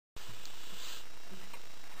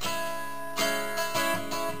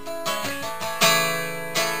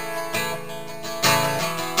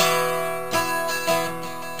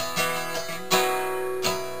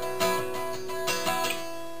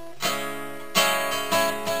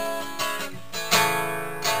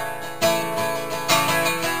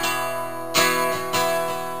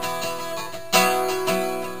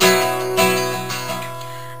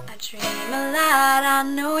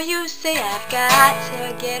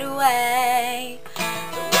get away. The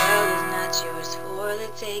world is not yours for the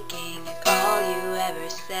taking, if all you ever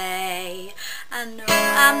say. I know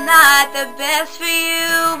I'm not the best for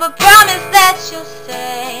you, but promise that you'll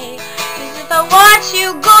stay. 'Cause if I watch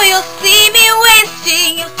you go, you'll see me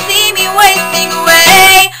wasting, you'll see me wasting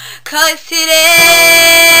away. 'Cause today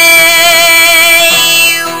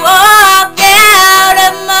you walked out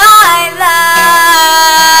of my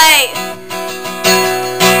life.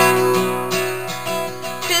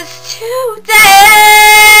 'Cause today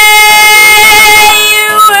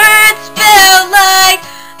your words felt like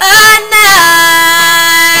a knife.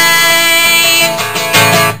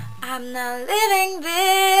 I'm not living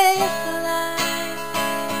this life.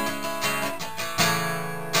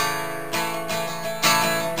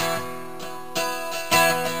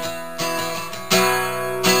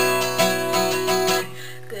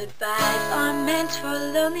 Goodbyes are meant for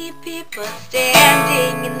lonely people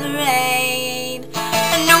standing in the rain.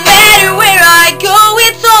 And no matter where I go,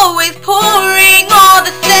 it's always pouring all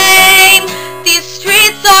the same. These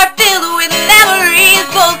streets are filled with memories,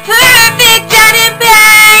 both perfect and in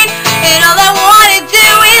pain. And all I wanna do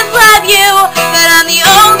is love you, but I'm the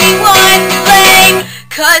only one to blame.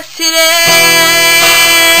 'Cause today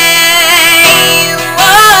you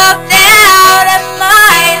walked out of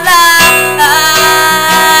my life.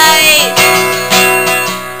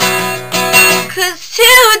 'Cause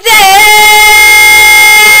today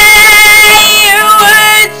your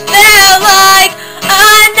words felt like a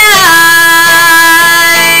knife.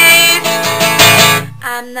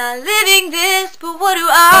 I'm not living this, but what do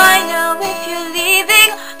I know if you're leaving?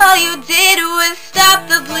 All you did was stop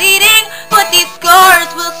the bleeding, but these scars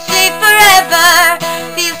will stay forever.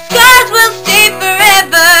 These scars will stay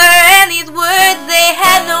forever, and these words, they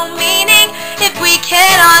have no meaning if we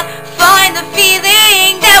cannot find the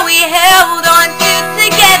feeling that we held on to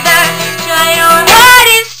together. Trying our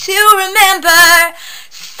hardest to remember.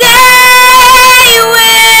 Stay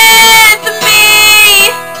with me,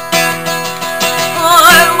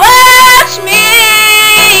 or watch me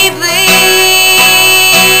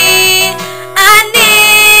bleed. I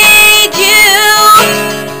need you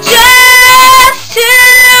just to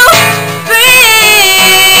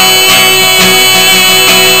breathe.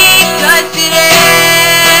 'Cause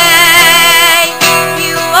today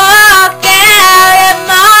you walked out of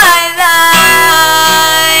my life.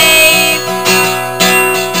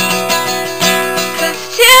 'Cause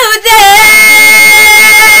today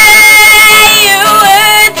your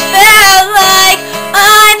words felt like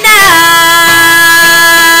a knife.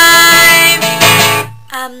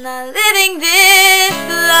 I'm not living this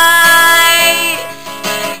life.